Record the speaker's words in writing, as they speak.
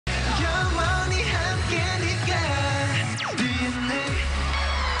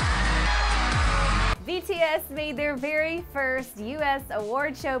BTS made their very first US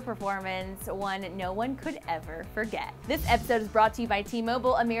award show performance, one no one could ever forget. This episode is brought to you by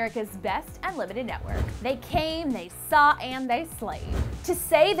T-Mobile, America's best unlimited network. They came, they saw, and they slayed. To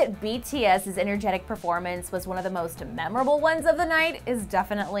say that BTS's energetic performance was one of the most memorable ones of the night is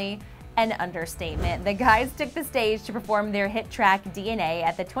definitely an understatement. The guys took the stage to perform their hit track DNA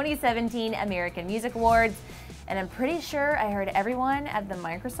at the 2017 American Music Awards, and I'm pretty sure I heard everyone at the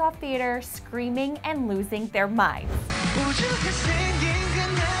Microsoft Theater screaming and losing their minds.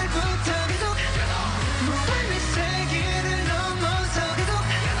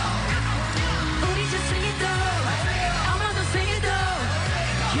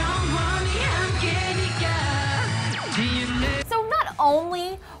 So not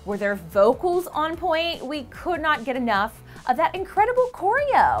only were their vocals on point, we could not get enough of that incredible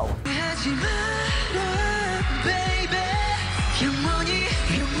choreo.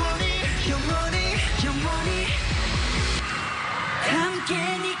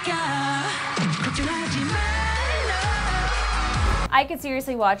 I could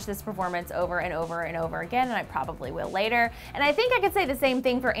seriously watch this performance over and over and over again, and I probably will later. And I think I could say the same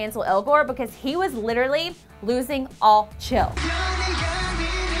thing for Ansel Elgort, because he was literally losing all chill.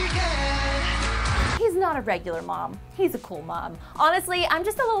 He's not a regular mom. He's a cool mom. Honestly, I'm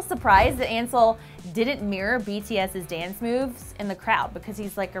just a little surprised that Ansel didn't mirror BTS's dance moves in the crowd, because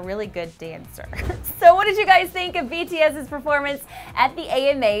he's like a really good dancer. So what did you guys think of BTS's performance at the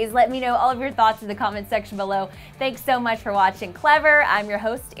AMAs? Let me know all of your thoughts in the comment section below. Thanks so much for watching Clevver. I'm your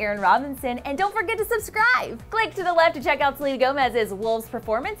host, Erin Robinson, and don't forget to subscribe. Click to the left to check out Selena Gomez's Wolves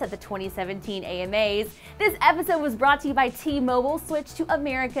performance at the 2017 AMAs. This episode was brought to you by T-Mobile. Switch to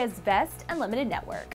America's best unlimited network.